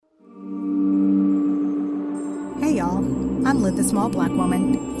Hey y'all, I'm Lid the Small Black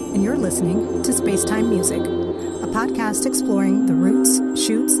Woman, and you're listening to Spacetime Music, a podcast exploring the roots,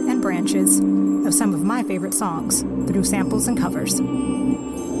 shoots, and branches of some of my favorite songs through samples and covers.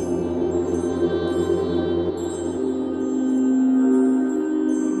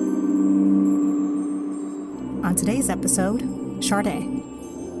 On today's episode, Sade.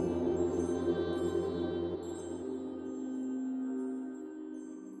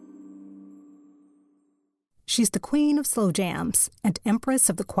 She's the queen of slow jams and empress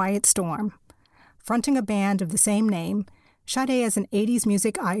of the quiet storm. Fronting a band of the same name, Sade is an 80s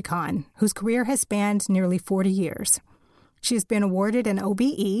music icon whose career has spanned nearly 40 years. She has been awarded an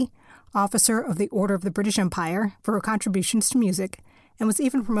OBE, Officer of the Order of the British Empire, for her contributions to music, and was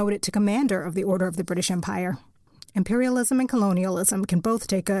even promoted to Commander of the Order of the British Empire. Imperialism and colonialism can both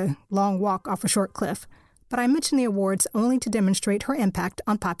take a long walk off a short cliff, but I mention the awards only to demonstrate her impact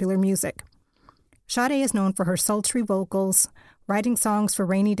on popular music. Sade is known for her sultry vocals, writing songs for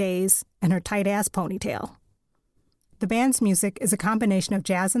rainy days, and her tight-ass ponytail. The band's music is a combination of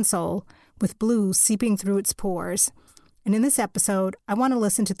jazz and soul, with blues seeping through its pores. And in this episode, I want to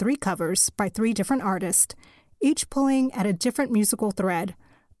listen to 3 covers by 3 different artists, each pulling at a different musical thread,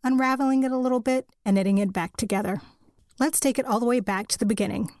 unraveling it a little bit and knitting it back together. Let's take it all the way back to the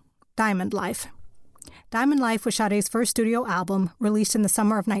beginning. Diamond Life. Diamond Life was Sade's first studio album, released in the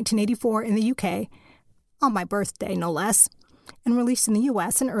summer of 1984 in the UK, on my birthday no less, and released in the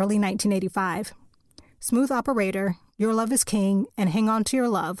US in early 1985. Smooth Operator, Your Love is King, and Hang On to Your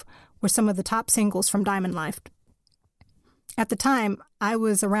Love were some of the top singles from Diamond Life. At the time, I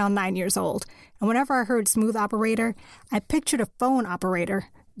was around 9 years old, and whenever I heard Smooth Operator, I pictured a phone operator,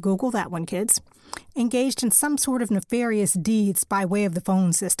 Google that one, kids, engaged in some sort of nefarious deeds by way of the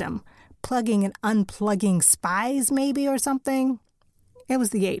phone system, plugging and unplugging spies maybe or something. It was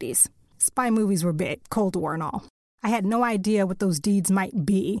the 80s. Spy movies were big, Cold War and all. I had no idea what those deeds might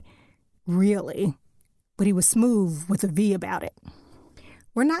be, really, but he was smooth with a V about it.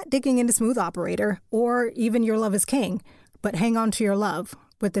 We're not digging into Smooth Operator or even Your Love is King, but Hang On to Your Love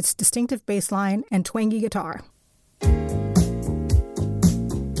with its distinctive bass line and twangy guitar.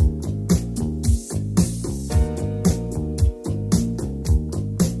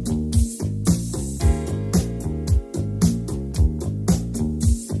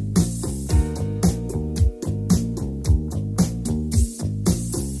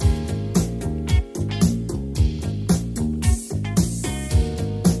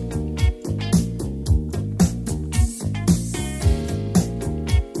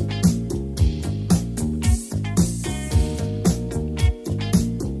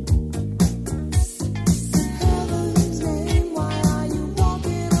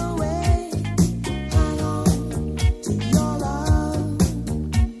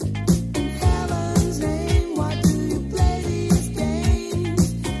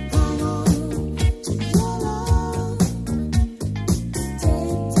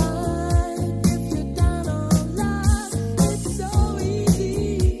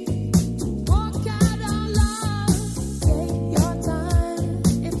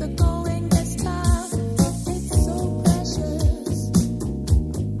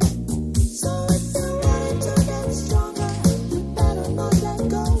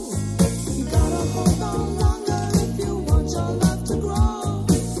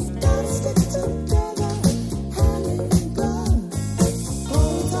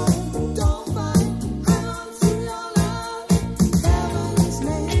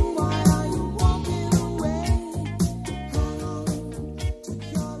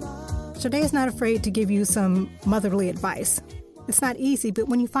 Sade is not afraid to give you some motherly advice. It's not easy, but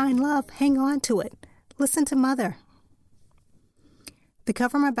when you find love, hang on to it. Listen to Mother. The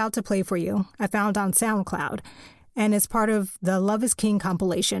cover I'm about to play for you, I found on SoundCloud, and is part of the Love is King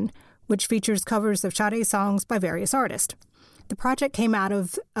compilation, which features covers of Sade songs by various artists. The project came out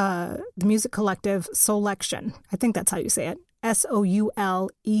of the music collective Soulection. I think that's how you say it. Soulection,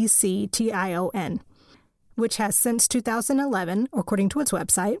 which has since 2011, according to its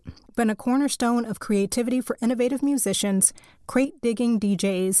website, been a cornerstone of creativity for innovative musicians, crate-digging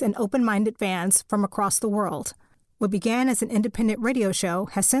DJs, and open-minded fans from across the world. What began as an independent radio show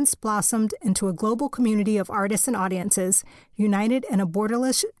has since blossomed into a global community of artists and audiences united in a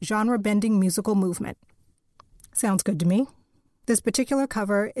borderless, genre-bending musical movement. Sounds good to me. This particular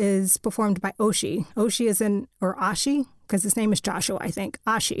cover is performed by Oshi. Ashi, because his name is Joshua, I think.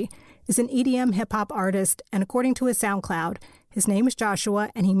 Ashi is an EDM hip-hop artist, and according to his SoundCloud, his name is Joshua,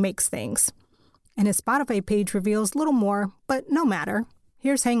 and he makes things. And his Spotify page reveals little more, but no matter.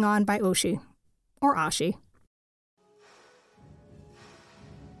 Here's Hang On by Oshi, or Ashi.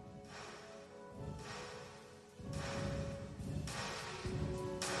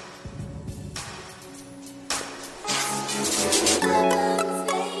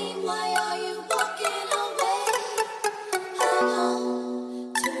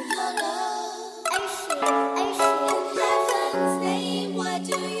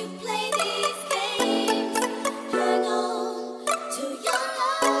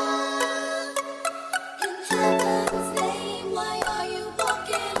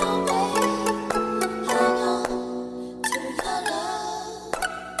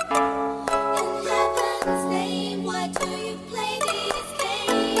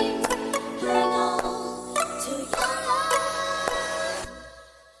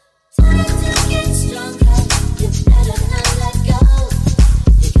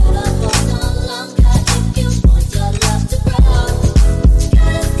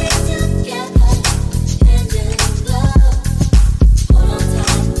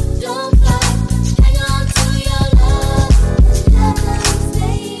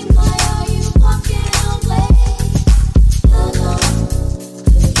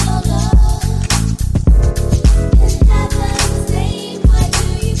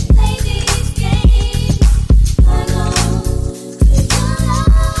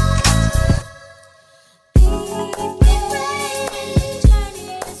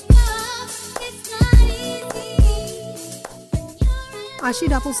 She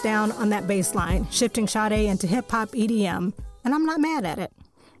doubles down on that bass line, shifting Sade into hip-hop EDM, and I'm not mad at it.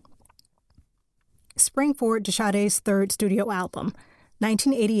 Spring forward to Sade's third studio album,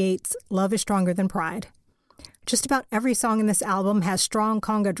 1988's Love is Stronger Than Pride. Just about every song in this album has strong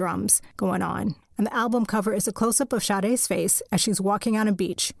conga drums going on, and the album cover is a close-up of Sade's face as she's walking on a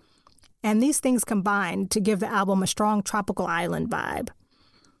beach. And these things combine to give the album a strong tropical island vibe.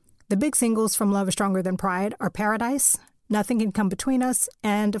 The big singles from Love is Stronger Than Pride are Paradise, Nothing Can Come Between Us,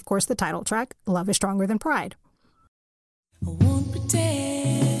 and, of course, the title track, Love is Stronger Than Pride. I won't pretend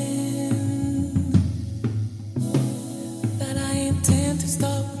that I intend to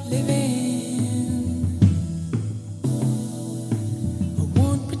stop living. I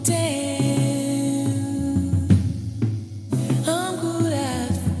won't pretend I'm good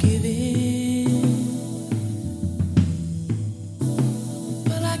at forgiving.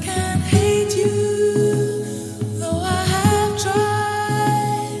 But I can't hate you, though I have tried.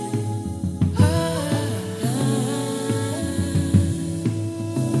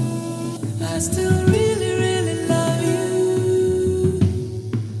 I still really, really love you.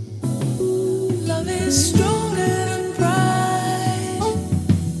 Love is stronger than pride.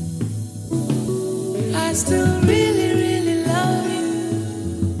 I still really, really love you.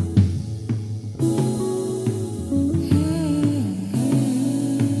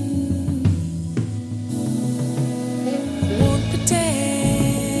 I won't pretend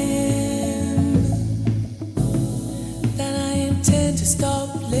that I intend to stop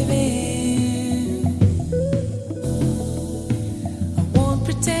living. I won't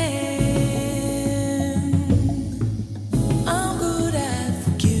pretend I'm good at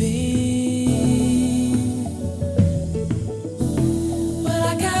forgiving. But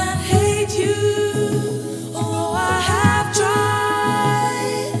I can't hate you, although I have tried.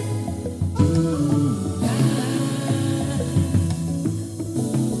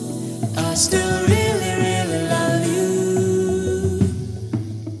 I still really, really love you.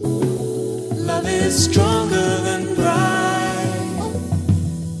 Love is stronger than pride.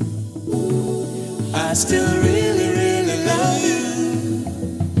 I still really, really love you.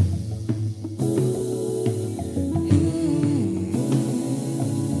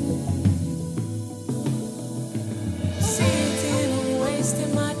 Sitting and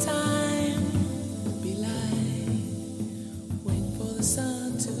wasting my time would be like waiting for the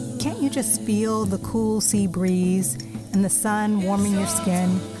sun to Can't you just feel the cool sea breeze and the sun warming your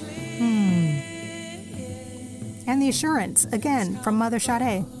skin? And the assurance, again, from Mother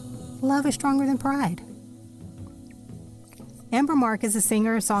Sade, love is stronger than pride. Amber Mark is a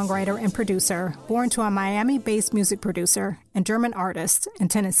singer, songwriter, and producer, born to a Miami-based music producer and German artist in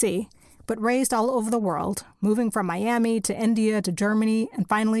Tennessee, but raised all over the world, moving from Miami to India to Germany and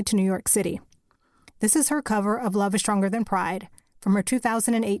finally to New York City. This is her cover of Love is Stronger Than Pride from her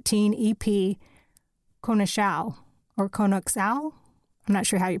 2018 EP, Konexao, or Konexao? I'm not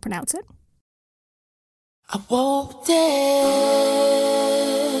sure how you pronounce it. I won't pretend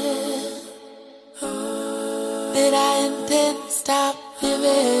that I intend to stop living.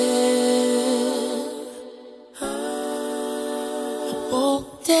 I won't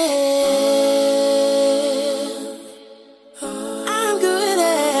pretend I'm good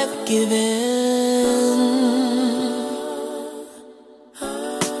at forgiving.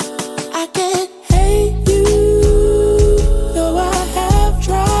 I can't hate you, though I have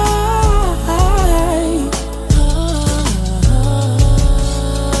tried.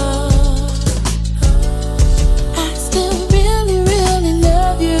 I still really, really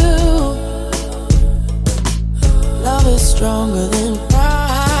love you. Love is stronger than pride.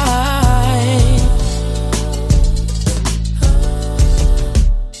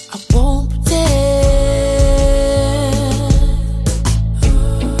 I won't pretend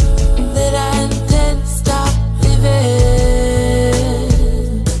that I intend to stop living.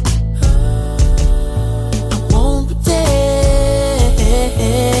 I won't pretend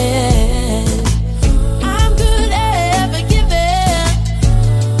I'm good at forgiving.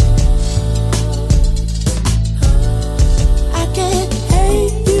 I can't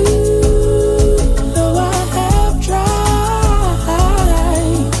hate you, though I have tried.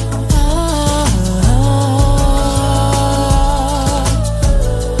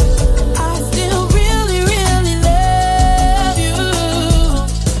 I still really, really love you.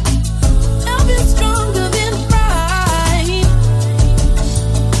 Love is stronger than pride.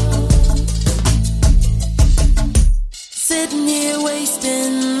 Sitting here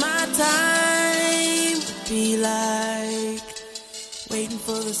wasting my time would be like waiting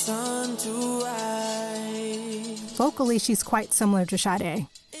for the sun to rise. Vocally, she's quite similar to Sade.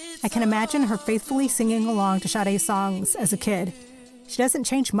 I can imagine her faithfully singing along to Sade's songs as a kid. She doesn't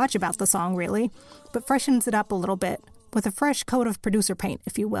change much about the song, really, but freshens it up a little bit, with a fresh coat of producer paint,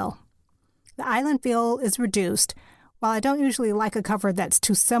 if you will. The island feel is reduced. While I don't usually like a cover that's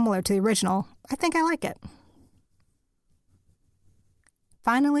too similar to the original, I think I like it.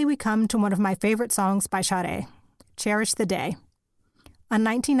 Finally, we come to one of my favorite songs by Sade, Cherish the Day. On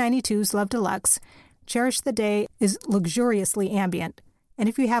 1992's Love Deluxe, Cherish the Day is luxuriously ambient, and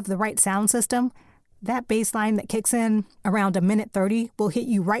if you have the right sound system, that bass line that kicks in around 1:30 will hit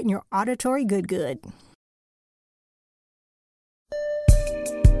you right in your auditory good.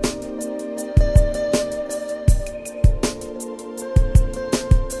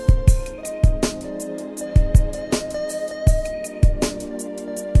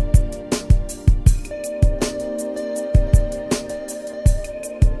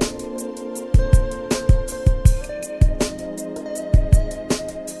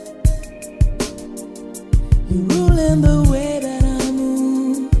 You rule in the way that I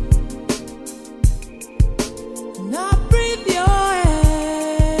move, and I breathe your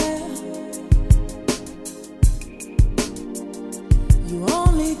air. You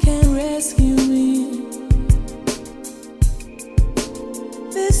only can rescue me.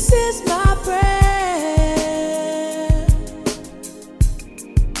 This is my prayer.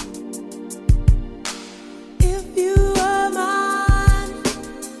 If you are mine,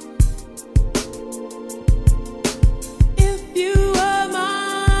 if you are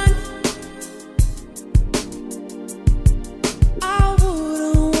mine, I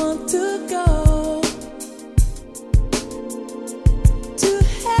wouldn't want to go to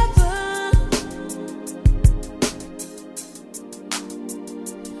heaven.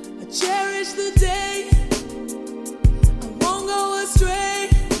 I cherish the day. I won't go astray.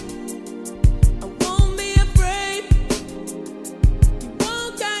 I won't be afraid. You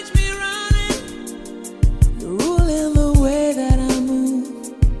won't catch me running. You're ruling the way that I move.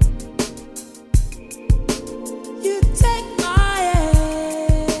 You take my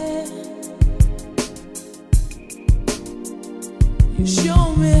hand. You show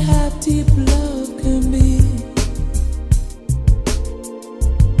me how deep love can be.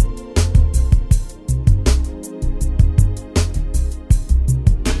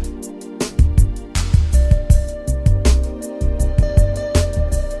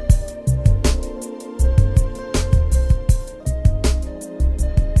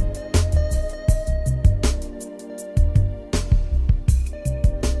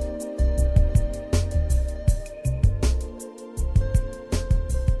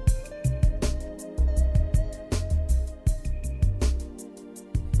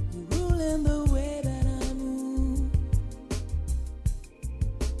 You rule in the way that I move,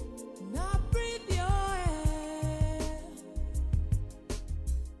 and I breathe your air.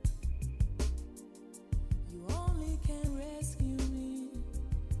 You only can rescue me.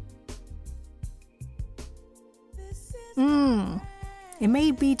 This is It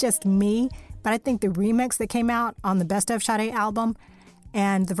may be just me, but I think the remix that came out on the Best of Sade album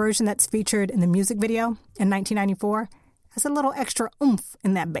and the version that's featured in the music video in 1994 has a little extra oomph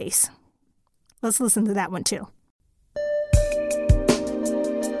in that bass. Let's listen to that one too.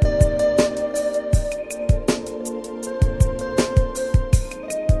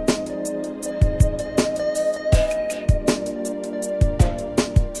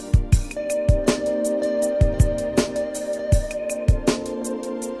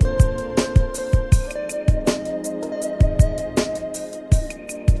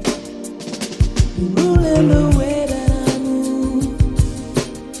 You rule in the way that I move,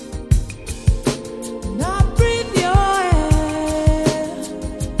 and I breathe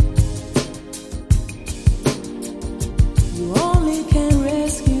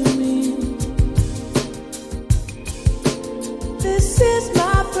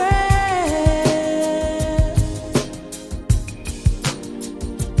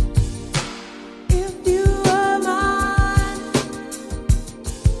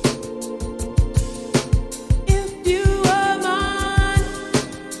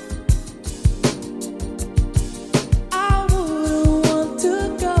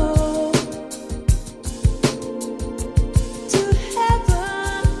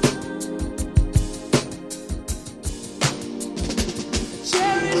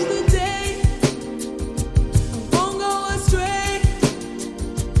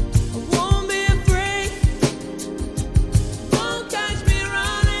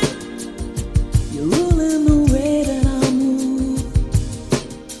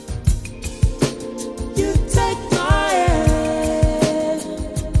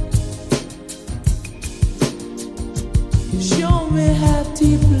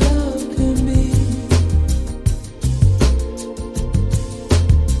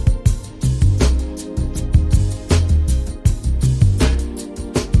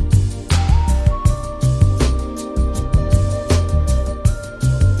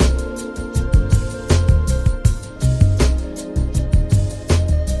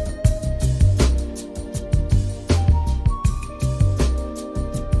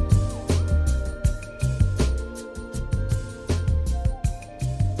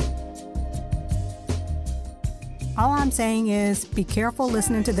I'm saying is be careful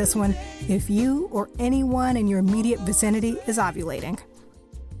listening to this one if you or anyone in your immediate vicinity is ovulating.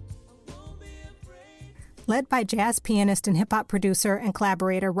 Led by jazz pianist and hip-hop producer and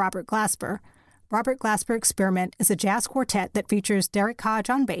collaborator Robert Glasper, Robert Glasper Experiment is a jazz quartet that features Derek Hodge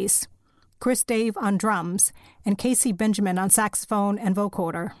on bass, Chris Dave on drums, and Casey Benjamin on saxophone and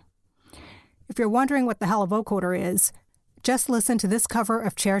vocoder. If you're wondering what the hell a vocoder is, just listen to this cover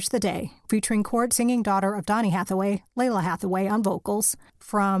of Cherish the Day, featuring chord-singing daughter of Donny Hathaway, Layla Hathaway, on vocals,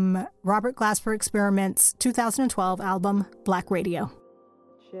 from Robert Glasper Experiment's 2012 album, Black Radio.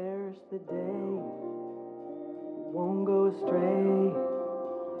 Cherish the day, won't go astray,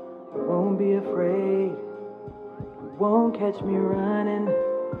 won't be afraid, won't catch me running,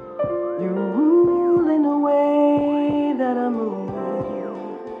 you're ruling the way that I move,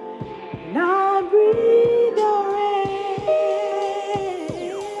 and I breathe your air.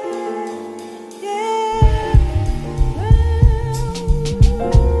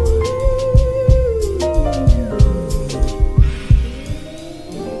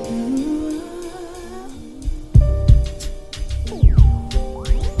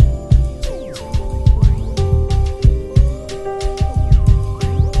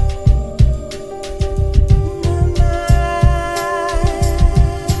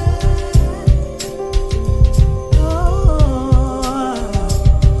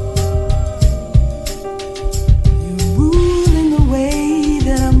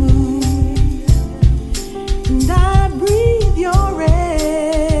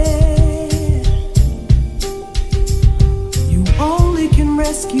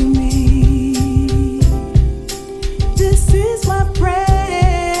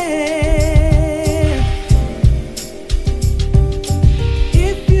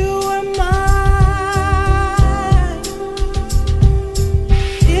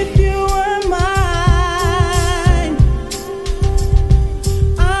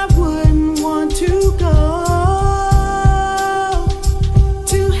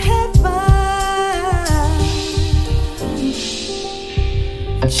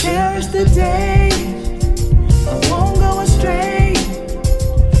 Cherish the day, I won't go astray,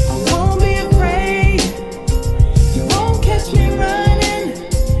 I won't be afraid, you won't catch me running,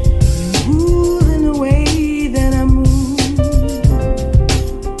 you're ruling the way that I move.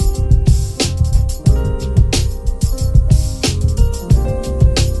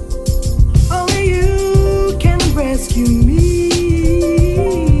 Only you can rescue me,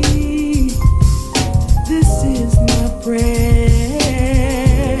 this is my prayer.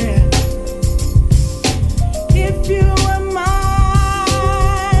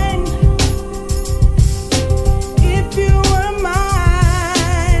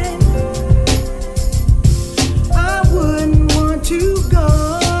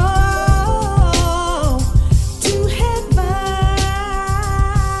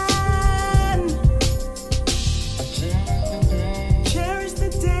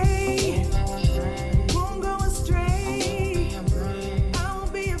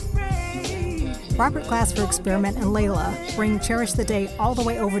 Robert Glasper Experiment and Layla bring Cherish the Day all the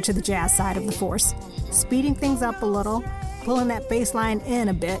way over to the jazz side of the force, speeding things up a little, pulling that bass line in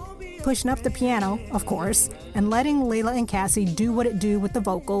a bit, pushing up the piano, of course, and letting Layla and Cassie do what it do with the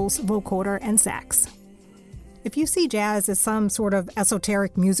vocals, vocoder, and sax. If you see jazz as some sort of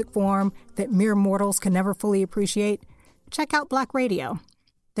esoteric music form that mere mortals can never fully appreciate, check out Black Radio.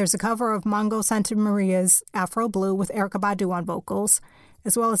 There's a cover of Mongo Santa Maria's Afro Blue with Erykah Badu on vocals,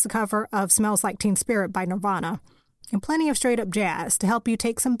 as well as the cover of Smells Like Teen Spirit by Nirvana, and plenty of straight-up jazz to help you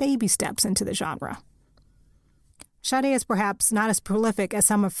take some baby steps into the genre. Sade is perhaps not as prolific as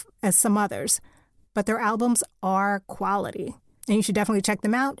some others, but their albums are quality, and you should definitely check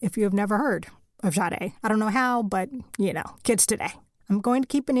them out if you have never heard of Sade. I don't know how, but, kids today. I'm going to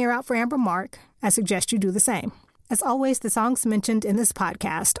keep an ear out for Amber Mark. I suggest you do the same. As always, the songs mentioned in this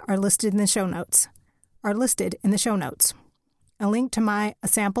podcast are listed in the show notes. A link to my A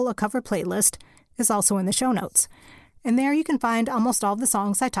Sample a Cover playlist is also in the show notes, and there you can find almost all the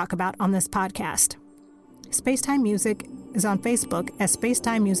songs I talk about on this podcast. Spacetime Music is on Facebook as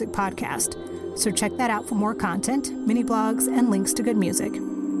Spacetime Music Podcast, so check that out for more content, mini blogs, and links to good music.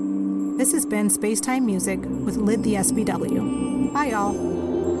 This has been Spacetime Music with Lyd the SBW. Bye, y'all.